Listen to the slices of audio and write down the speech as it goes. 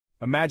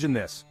Imagine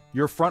this,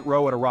 you're front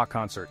row at a rock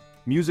concert.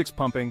 Music's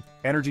pumping,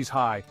 energy's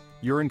high,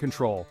 you're in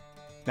control.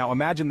 Now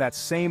imagine that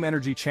same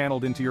energy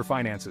channeled into your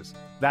finances.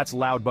 That's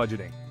loud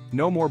budgeting.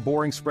 No more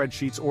boring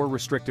spreadsheets or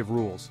restrictive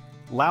rules.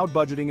 Loud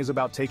budgeting is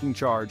about taking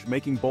charge,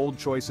 making bold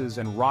choices,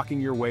 and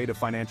rocking your way to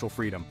financial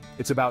freedom.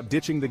 It's about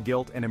ditching the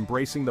guilt and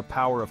embracing the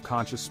power of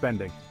conscious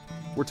spending.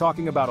 We're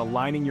talking about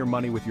aligning your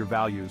money with your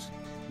values.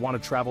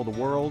 Want to travel the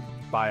world,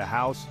 buy a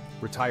house,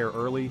 retire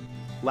early?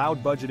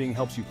 Loud budgeting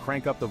helps you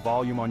crank up the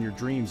volume on your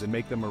dreams and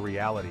make them a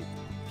reality.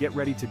 Get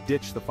ready to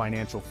ditch the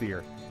financial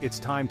fear. It's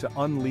time to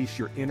unleash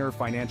your inner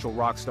financial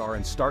rockstar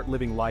and start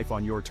living life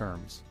on your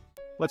terms.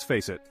 Let's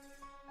face it,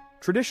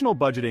 traditional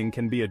budgeting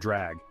can be a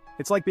drag.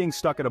 It's like being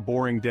stuck at a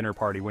boring dinner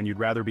party when you'd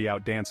rather be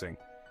out dancing.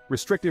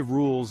 Restrictive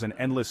rules and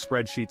endless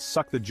spreadsheets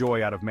suck the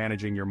joy out of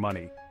managing your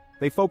money.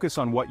 They focus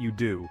on what you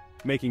do,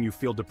 making you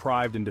feel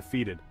deprived and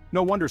defeated.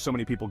 No wonder so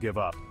many people give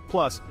up.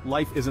 Plus,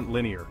 life isn't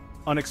linear.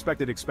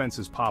 Unexpected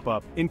expenses pop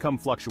up, income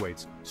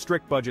fluctuates,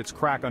 strict budgets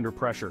crack under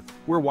pressure.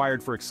 We're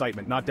wired for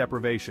excitement, not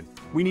deprivation.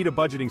 We need a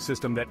budgeting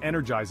system that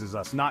energizes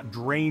us, not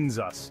drains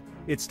us.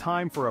 It's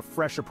time for a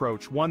fresh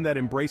approach, one that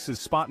embraces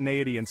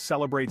spontaneity and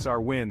celebrates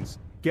our wins.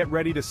 Get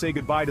ready to say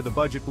goodbye to the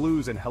budget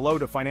blues and hello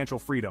to financial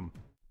freedom.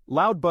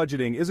 Loud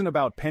budgeting isn't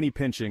about penny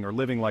pinching or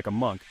living like a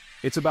monk.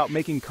 It's about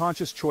making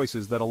conscious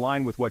choices that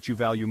align with what you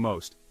value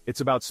most.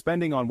 It's about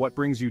spending on what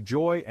brings you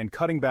joy and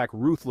cutting back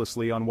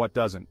ruthlessly on what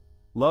doesn't.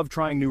 Love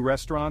trying new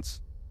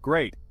restaurants?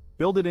 Great.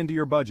 Build it into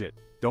your budget.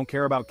 Don't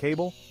care about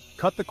cable?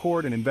 Cut the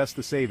cord and invest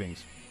the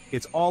savings.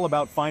 It's all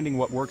about finding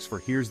what works for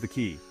here's the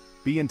key.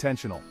 Be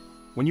intentional.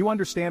 When you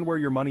understand where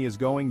your money is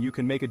going, you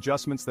can make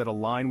adjustments that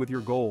align with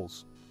your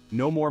goals.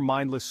 No more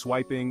mindless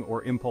swiping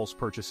or impulse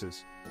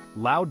purchases.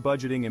 Loud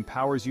budgeting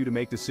empowers you to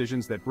make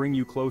decisions that bring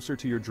you closer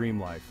to your dream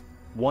life.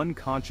 One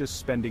conscious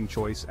spending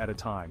choice at a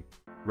time.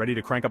 Ready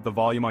to crank up the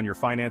volume on your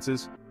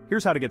finances?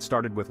 Here's how to get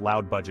started with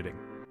loud budgeting.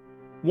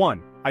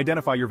 1.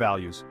 Identify your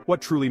values. What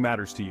truly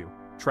matters to you?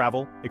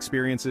 Travel,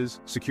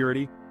 experiences,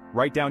 security?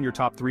 Write down your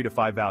top 3 to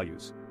 5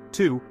 values.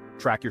 2.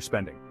 Track your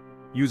spending.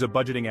 Use a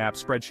budgeting app,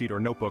 spreadsheet, or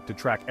notebook to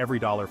track every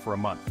dollar for a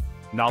month.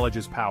 Knowledge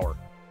is power.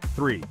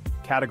 3.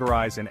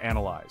 Categorize and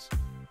analyze.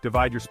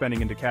 Divide your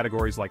spending into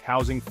categories like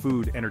housing,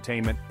 food,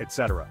 entertainment,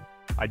 etc.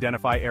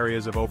 Identify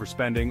areas of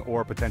overspending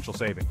or potential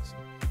savings.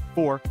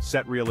 4.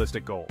 Set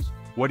realistic goals.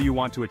 What do you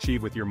want to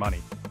achieve with your money?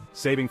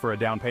 Saving for a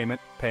down payment,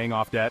 paying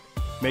off debt?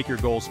 Make your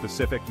goals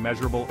specific,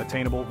 measurable,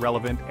 attainable,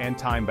 relevant, and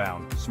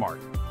time-bound. Smart.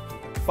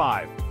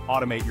 5.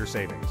 Automate your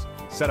savings.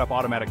 Set up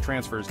automatic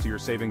transfers to your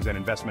savings and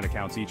investment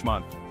accounts each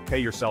month. Pay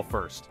yourself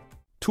first.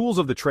 Tools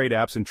of the trade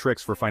apps and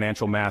tricks for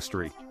financial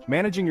mastery.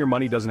 Managing your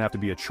money doesn't have to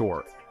be a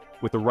chore.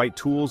 With the right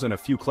tools and a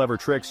few clever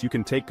tricks, you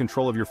can take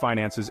control of your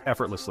finances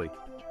effortlessly.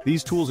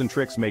 These tools and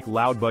tricks make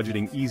loud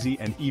budgeting easy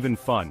and even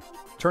fun,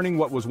 turning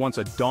what was once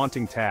a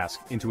daunting task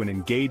into an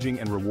engaging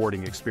and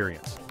rewarding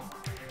experience.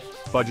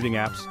 Budgeting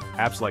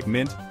apps like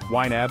Mint,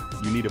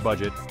 YNAB, You Need a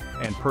Budget,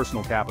 and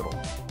Personal Capital.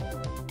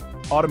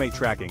 Automate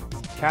tracking,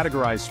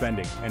 categorize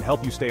spending, and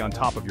help you stay on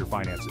top of your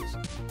finances.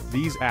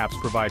 These apps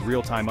provide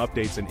real-time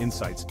updates and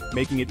insights,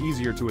 making it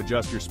easier to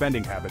adjust your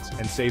spending habits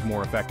and save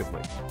more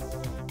effectively.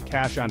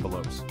 Cash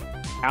envelopes.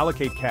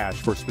 Allocate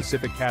cash for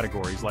specific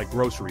categories like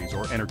groceries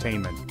or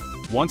entertainment.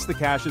 Once the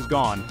cash is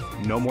gone,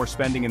 no more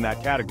spending in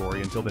that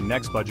category until the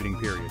next budgeting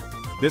period.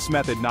 This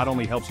method not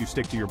only helps you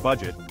stick to your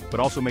budget,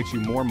 but also makes you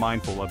more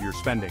mindful of your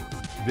spending.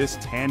 This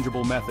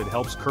tangible method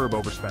helps curb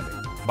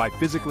overspending. By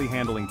physically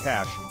handling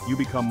cash, you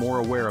become more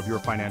aware of your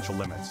financial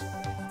limits.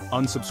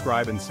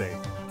 Unsubscribe and save.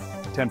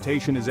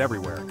 Temptation is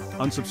everywhere.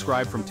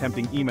 Unsubscribe from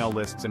tempting email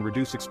lists and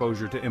reduce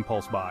exposure to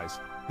impulse buys.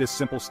 This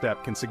simple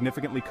step can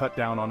significantly cut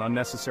down on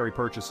unnecessary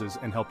purchases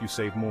and help you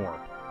save more.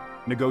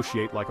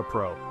 Negotiate like a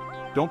pro.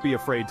 Don't be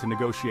afraid to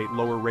negotiate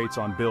lower rates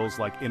on bills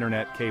like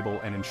internet, cable,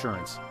 and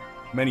insurance.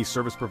 Many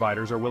service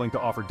providers are willing to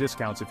offer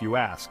discounts if you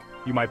ask.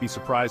 You might be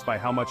surprised by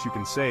how much you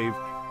can save.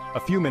 A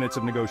few minutes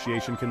of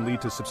negotiation can lead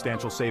to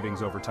substantial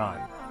savings over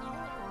time.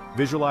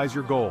 Visualize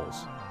your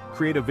goals.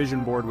 Create a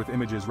vision board with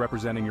images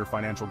representing your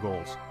financial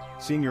goals.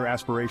 Seeing your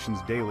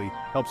aspirations daily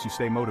helps you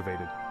stay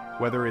motivated.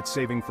 Whether it's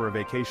saving for a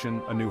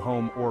vacation, a new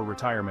home, or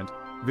retirement,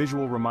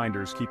 visual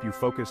reminders keep you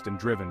focused and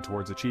driven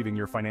towards achieving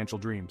your financial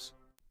dreams.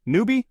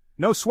 Newbie?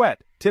 No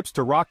sweat. Tips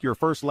to rock your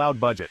first loud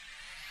budget.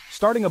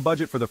 Starting a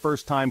budget for the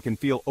first time can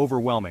feel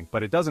overwhelming,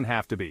 but it doesn't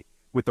have to be.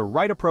 With the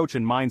right approach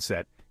and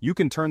mindset, you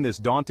can turn this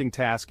daunting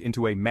task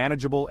into a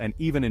manageable and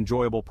even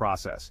enjoyable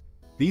process.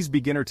 These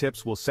beginner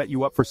tips will set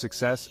you up for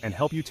success and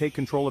help you take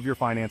control of your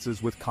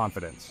finances with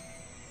confidence.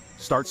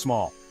 Start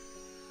small.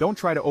 Don't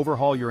try to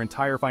overhaul your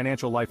entire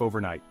financial life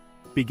overnight.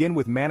 Begin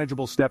with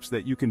manageable steps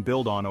that you can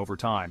build on over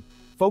time.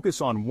 Focus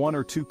on 1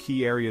 or 2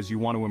 key areas you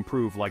want to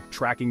improve, like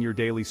tracking your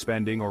daily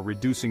spending or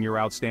reducing your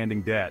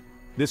outstanding debt.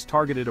 This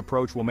targeted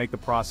approach will make the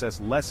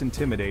process less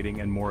intimidating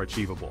and more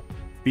achievable.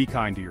 Be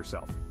kind to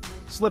yourself.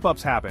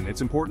 Slip-ups happen. It's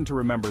important to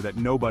remember that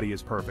nobody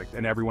is perfect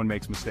and everyone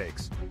makes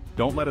mistakes.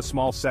 Don't let a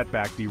small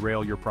setback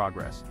derail your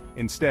progress.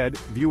 Instead,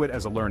 view it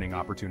as a learning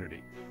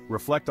opportunity.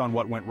 Reflect on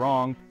what went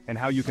wrong and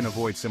how you can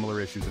avoid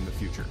similar issues in the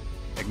future.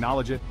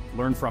 Acknowledge it,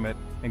 learn from it,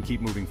 and keep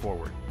moving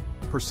forward.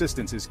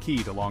 Persistence is key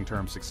to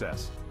long-term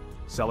success.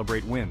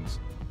 Celebrate wins.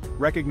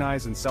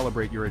 Recognize and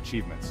celebrate your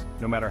achievements,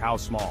 no matter how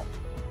small.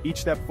 Each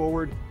step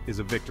forward is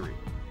a victory.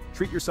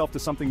 Treat yourself to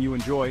something you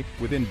enjoy,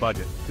 within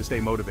budget, to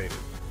stay motivated.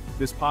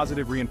 This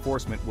positive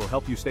reinforcement will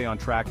help you stay on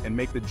track and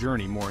make the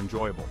journey more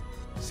enjoyable.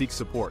 Seek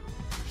support.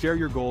 Share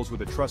your goals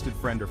with a trusted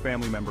friend or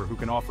family member who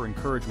can offer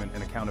encouragement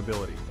and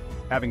accountability.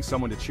 Having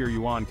someone to cheer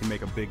you on can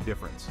make a big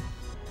difference.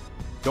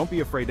 Don't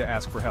be afraid to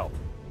ask for help.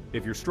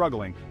 If you're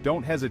struggling,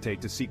 don't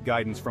hesitate to seek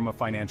guidance from a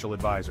financial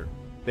advisor.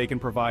 They can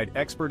provide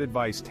expert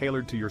advice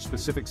tailored to your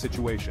specific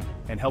situation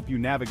and help you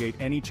navigate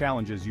any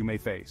challenges you may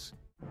face.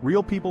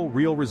 Real people,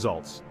 real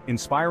results.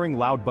 Inspiring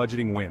loud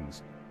budgeting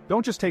wins.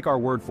 Don't just take our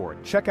word for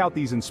it. Check out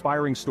these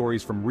inspiring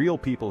stories from real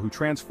people who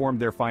transformed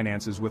their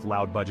finances with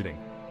loud budgeting.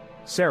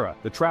 Sarah,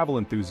 the travel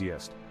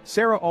enthusiast.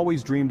 Sarah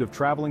always dreamed of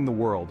traveling the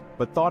world,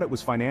 but thought it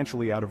was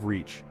financially out of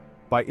reach.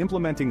 By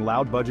implementing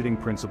loud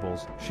budgeting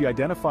principles, she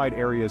identified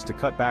areas to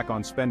cut back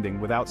on spending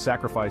without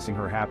sacrificing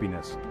her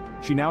happiness.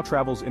 She now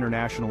travels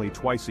internationally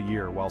twice a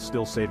year while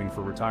still saving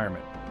for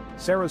retirement.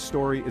 Sarah's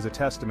story is a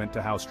testament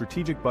to how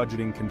strategic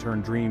budgeting can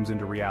turn dreams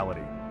into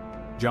reality.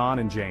 John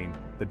and Jane,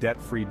 the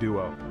debt-free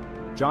duo.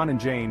 John and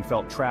Jane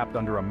felt trapped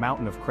under a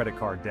mountain of credit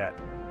card debt.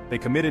 They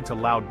committed to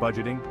loud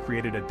budgeting,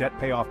 created a debt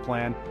payoff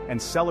plan,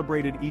 and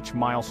celebrated each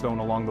milestone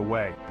along the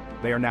way.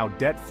 They are now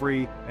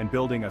debt-free and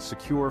building a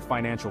secure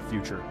financial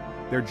future.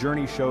 Their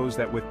journey shows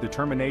that with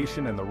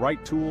determination and the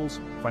right tools,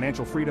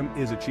 financial freedom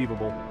is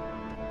achievable.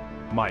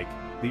 Mike,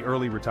 the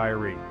early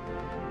retiree.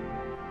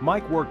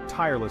 Mike worked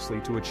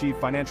tirelessly to achieve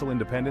financial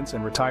independence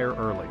and retire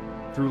early.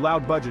 Through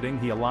loud budgeting,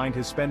 he aligned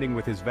his spending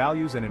with his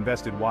values and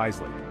invested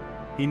wisely.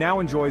 He now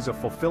enjoys a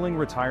fulfilling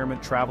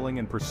retirement, traveling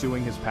and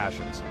pursuing his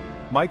passions.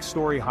 Mike's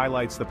story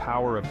highlights the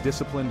power of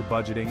disciplined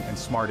budgeting and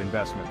smart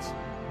investments.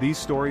 These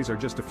stories are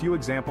just a few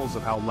examples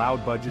of how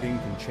loud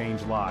budgeting can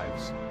change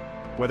lives.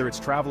 Whether it's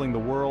traveling the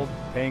world,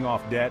 paying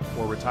off debt,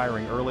 or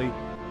retiring early,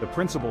 the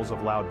principles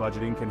of loud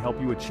budgeting can help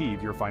you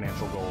achieve your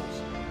financial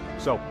goals.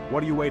 So,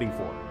 what are you waiting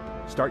for?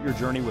 Start your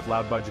journey with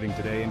loud budgeting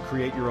today and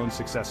create your own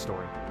success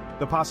story.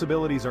 The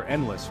possibilities are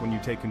endless when you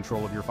take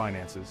control of your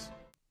finances.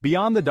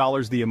 Beyond the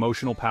dollars, the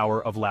emotional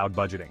power of loud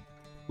budgeting.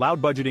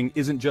 Loud budgeting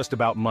isn't just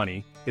about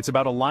money, it's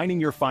about aligning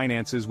your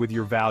finances with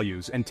your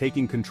values and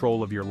taking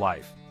control of your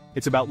life.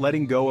 It's about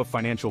letting go of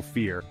financial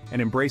fear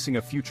and embracing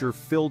a future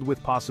filled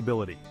with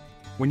possibility.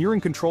 When you're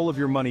in control of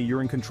your money,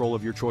 you're in control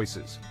of your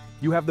choices.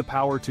 You have the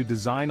power to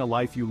design a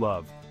life you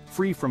love,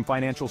 free from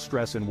financial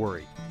stress and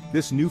worry.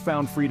 This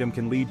newfound freedom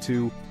can lead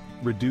to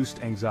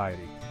reduced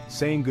anxiety.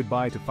 Saying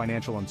goodbye to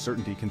financial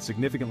uncertainty can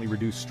significantly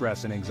reduce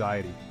stress and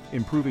anxiety,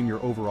 improving your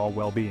overall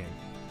well-being.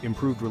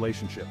 Improved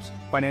relationships.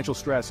 Financial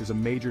stress is a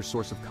major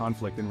source of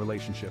conflict in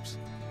relationships.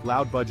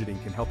 Loud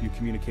budgeting can help you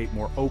communicate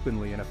more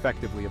openly and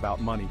effectively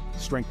about money,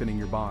 strengthening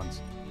your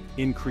bonds.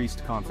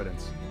 Increased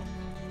confidence.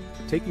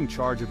 Taking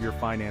charge of your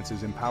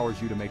finances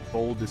empowers you to make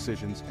bold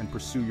decisions and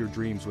pursue your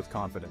dreams with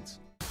confidence.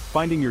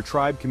 Finding your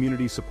tribe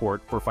community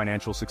support for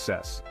financial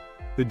success.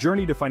 The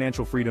journey to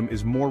financial freedom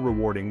is more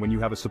rewarding when you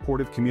have a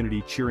supportive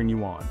community cheering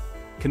you on.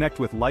 Connect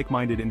with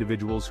like-minded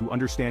individuals who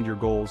understand your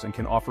goals and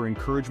can offer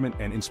encouragement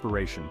and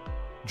inspiration.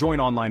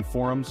 Join online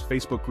forums,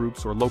 Facebook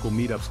groups, or local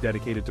meetups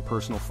dedicated to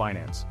personal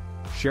finance.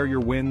 Share your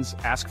wins,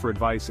 ask for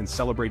advice, and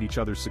celebrate each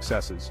other's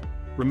successes.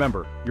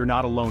 Remember, you're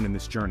not alone in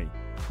this journey.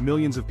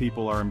 Millions of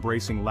people are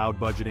embracing loud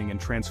budgeting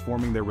and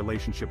transforming their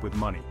relationship with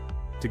money.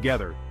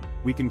 Together,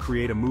 we can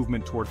create a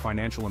movement toward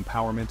financial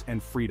empowerment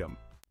and freedom.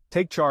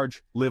 Take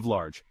charge, live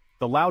large.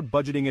 The loud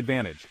budgeting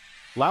advantage.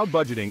 Loud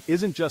budgeting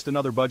isn't just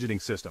another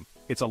budgeting system.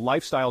 It's a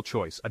lifestyle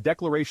choice, a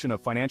declaration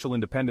of financial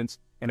independence,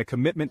 and a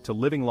commitment to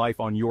living life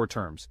on your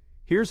terms.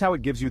 Here's how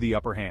it gives you the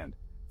upper hand.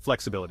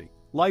 Flexibility.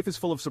 Life is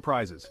full of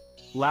surprises.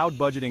 Loud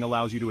budgeting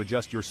allows you to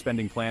adjust your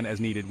spending plan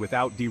as needed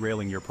without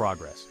derailing your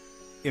progress.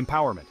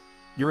 Empowerment.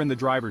 You're in the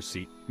driver's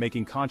seat,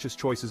 making conscious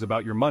choices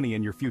about your money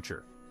and your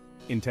future.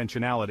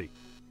 Intentionality.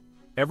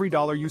 Every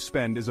dollar you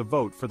spend is a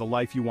vote for the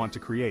life you want to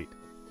create.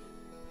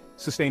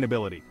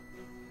 Sustainability.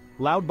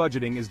 Loud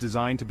budgeting is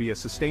designed to be a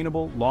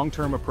sustainable,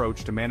 long-term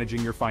approach to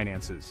managing your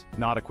finances,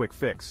 not a quick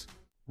fix.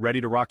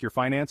 Ready to rock your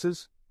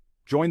finances?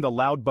 Join the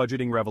loud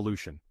budgeting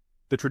revolution.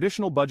 The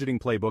traditional budgeting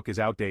playbook is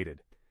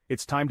outdated.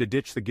 It's time to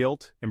ditch the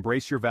guilt,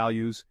 embrace your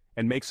values,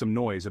 and make some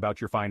noise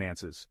about your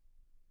finances.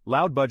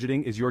 Loud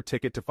budgeting is your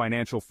ticket to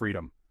financial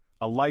freedom,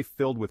 a life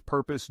filled with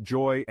purpose,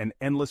 joy, and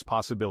endless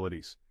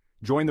possibilities.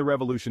 Join the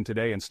revolution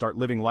today and start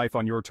living life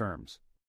on your terms.